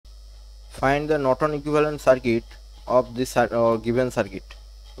find the Norton equivalent circuit of this given circuit.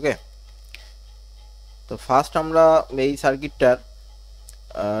 Okay, তো first আমরা এই সার্কিটটার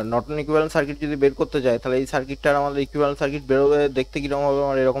Norton equivalent circuit যদি বের করতে যাই তাহলে এই সার্কিটটার আমাদের ইকুইভ্যালেন্ট সার্কিট বেরোবে দেখতে কীরকম হবে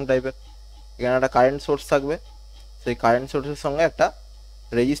আমার এরকম টাইপের। এখানে একটা কারেন্ট সোর্স থাকবে, সেই কারেন্ট সোর্সের সঙ্গে একটা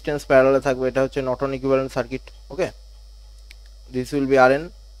রেজিস্ট্যান্স প্যারালালে থাকবে, এটা হচ্ছে Norton equivalent circuit. Okay, this will be R N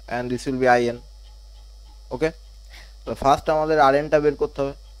and this will be I N. ওকে, তো ফার্স্ট আমাদের আর এনটা বের করতে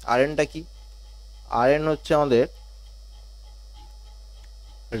হবে। আর এনটা কি? আর এন হচ্ছে আমাদের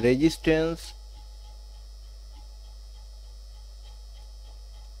resistance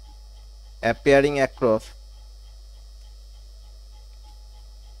appearing across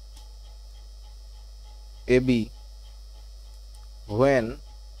AB when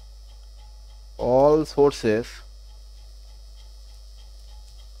all sources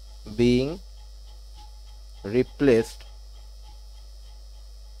being replaced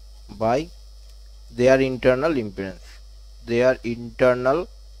by their internal impedance,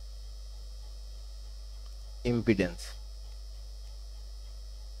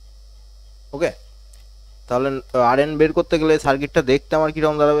 ওকে, তাহলে আর এন বের করতে গেলে সার্কিটটা দেখতে আমার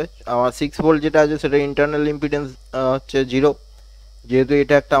কীরকম দাঁড়াবে? আমার 6 ভোল্ট যেটা আছে সেটা ইন্টারনাল ইম্পিডেন্স হচ্ছে 0, যেহেতু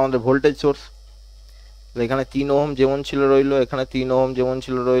এটা একটা আমাদের ভোল্টেজ সোর্স। এখানে 3 ওহম যেমন ছিল রইলো, এখানে 3 ওহম যেমন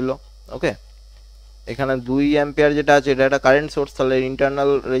ছিল রইলো। ওকে, এখানে 2 অ্যাম্পিয়ার যেটা আছে এটা একটা কারেন্ট সোর্স, তাহলে ইন্টারনাল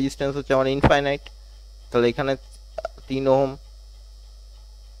রেজিস্ট্যান্স হচ্ছে আমার ইনফাইনাইট। তাহলে এখানে 3 ohm,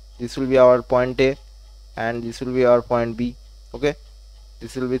 this will be our point A and this will be our point B. Okay,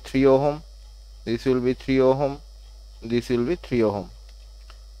 this will be 3 ohm, this will be 3 ohm, this will be 3 ohm.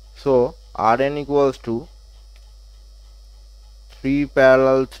 So Rn equals to 3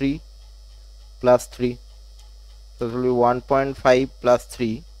 parallel 3 plus 3, so it will be 1.5 plus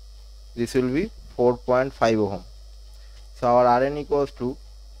 3, this will be 4.5 ohm. So our Rn equals to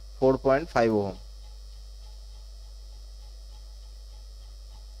 4.5 ohm.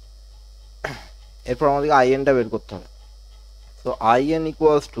 এরপর আমাদেরকে আইএনটা বের করতে হবে। So IN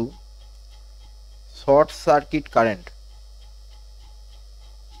equals to short circuit current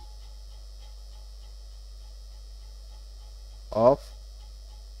of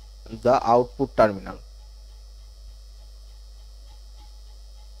the output terminal.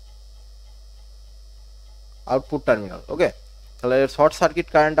 ওকে, তাহলে short circuit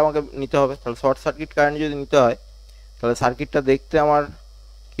current আমাকে নিতে হবে। তাহলে শর্ট সার্কিট কারেন্ট যদি নিতে হয় তাহলে সার্কিটটা দেখতে আমার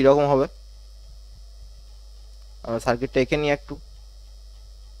কীরকম হবে? আমরা সার্কিটটা এঁকে নিই একটু।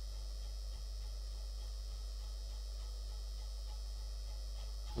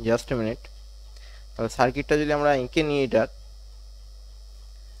 Just a minute. তাহলে সার্কিটটা যদি আমরা এঁকে নিই এটার,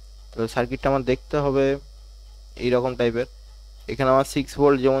 তাহলে সার্কিটটা আমার দেখতে হবে এইরকম টাইপের। এখানে আমার 6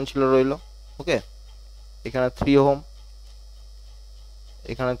 ভোল্ট যেমন ছিল রইল। ওকে, এখানে 3 ওহম,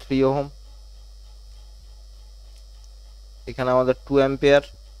 এখানে 3 ওহম, এখানে আমাদের 2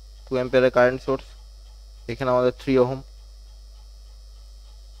 অ্যাম্পিয়ারের কারেন্ট সোর্স, এখানে আমাদের 3 ওহম।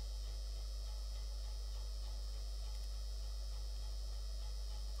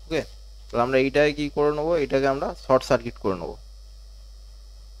 ওকে, তাহলে আমরা এইটাকে কি করে নেবো? এটাকে আমরা শর্ট সার্কিট করে নেবো।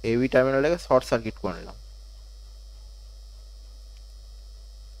 এবি টার্মিনালটাকে শর্ট সার্কিট করে নিলাম,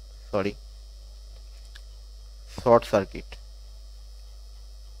 সরি, শর্ট সার্কিট।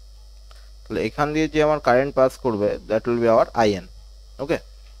 তাহলে এখান দিয়ে যে আমার কারেন্ট পাস করবে that will be hour in. ওকে,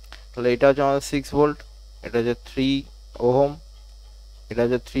 তাহলে এটা হচ্ছে আমাদের 6 ভোল্ট, এটা হচ্ছে 3 ওহম, এটা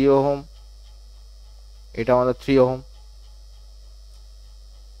হচ্ছে 3 ওহম, এটা আমাদের 3 ওহম।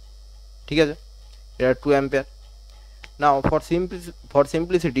 ঠিক আছে, এটা 2 অ্যাম্পিয়ার। নাও ফর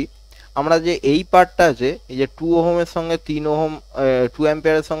সিম্পলিসিটি আমরা যে এই পার্টটা আছে, এই যে 2 ওহমের সঙ্গে 3 ওহম, 2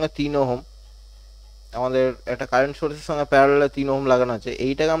 অ্যাম্পিয়ারের সঙ্গে 3 ওহম, আমাদের একটা কারেন্ট সোর্সের সঙ্গে প্যারালালে 3 ওহম লাগানো আছে,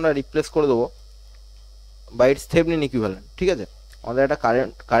 এইটাকে আমরা রিপ্লেস করে দেবো বাই ইটস থেভেনিন ইকুইভ্যালেন্ট। ঠিক আছে, আমাদের একটা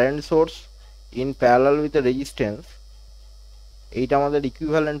current source in parallel with a resistance, এইটা আমাদের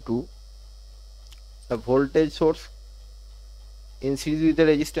equivalent to the voltage source in series with a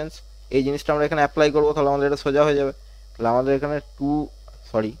resistance. এই জিনিসটা আমরা এখানে অ্যাপ্লাই করবো, তাহলে আমাদের এটা সোজা হয়ে যাবে। তাহলে আমাদের এখানে 2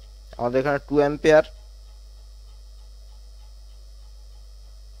 অ্যাম্পিয়ার,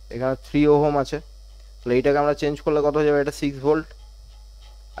 এখানে 3 ওহম আছে। তাহলে এইটাকে আমরা চেঞ্জ করলে কত হয়ে যাবে? এটা 6 ভোল্ট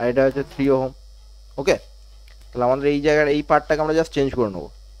আর এটা হচ্ছে 3 ওহম। ওকে, তাহলে আমাদের এই জায়গার এই পার্টটাকে আমরা জাস্ট চেঞ্জ করে নেবো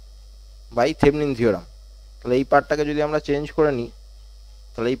বাই থেভেনিন থিওরাম। তাহলে এই পার্টটাকে যদি আমরা চেঞ্জ করে নিই,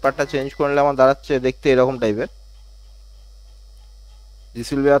 তাহলে এই পার্টটা চেঞ্জ করে নিলে আমার দাঁড়াচ্ছে দেখতে এরকম টাইপের। This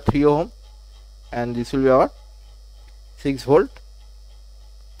will be hour 3 ohm and this will be hour 6 volt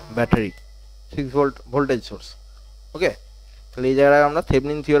battery, 6 volt voltage source. ওকে, তাহলে এই জায়গাটায় আমরা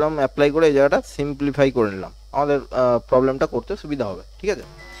থেভেনিন থিওরাম অ্যাপ্লাই করে এই জায়গাটা সিম্পলিফাই করে নিলাম, আমাদের প্রবলেমটা করতে সুবিধা হবে। ঠিক আছে,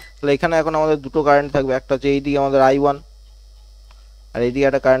 তাহলে এখানে এখন আমাদের দুটো কারেন্ট থাকবে, একটা হচ্ছে এইদিকে আমাদের I1 আর এইদিকে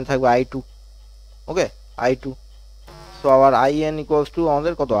একটা কারেন্ট থাকবে I2, ওকে, I2। সো আবার IN ইকুয়ালস টু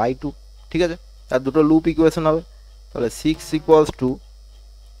আমাদের কত, I2, ঠিক আছে। আর দুটো লুপ ইকুয়েশন হবে, তাহলে 6 equals to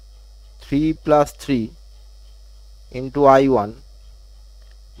 3 plus 3 into I1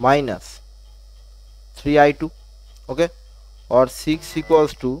 minus 3I2, okay, or 6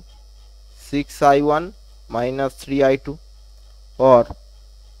 equals to 6I1 minus 3I2, or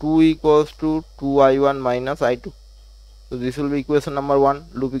 2 equals to 2I1 minus I2. So this will be equation number 1,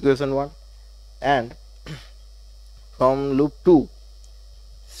 loop equation 1. And from loop 2,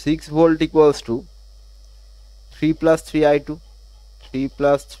 6 volt equals to 3 plus 3I2, 3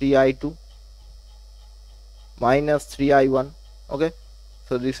 plus 3I2 minus 3I1, okay.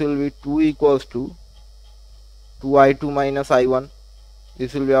 So this will be 2 equals to 2I2 minus I1.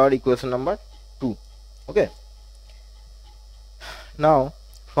 This will be our equation number 2, okay. Now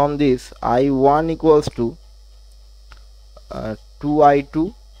from this I1 equals to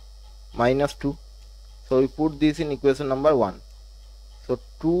 2I2 minus 2, so we put this in equation number 1. So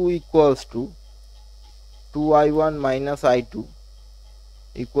 2 equals to 2I1 minus I2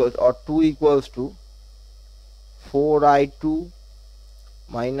 equals, or 2 equals to 4I2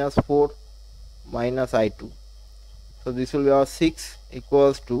 minus 4 minus I2. So this will be our 6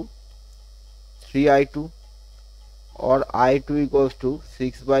 equals to 3I2, or I2 equals to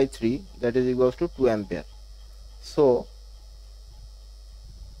 6 by 3, that is equals to 2 ampere. So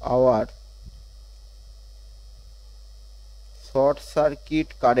our short circuit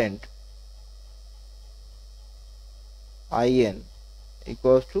current IN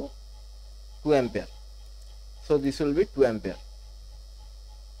equals to 2 ampere. So this will be 2 ampere,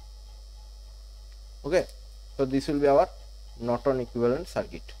 okay. So this will be our Norton equivalent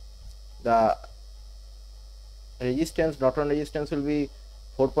circuit. The resistance, Norton resistance will be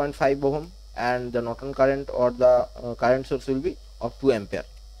 4.5 ohm, and the Norton current or the current source will be of 2 ampere,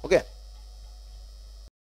 okay.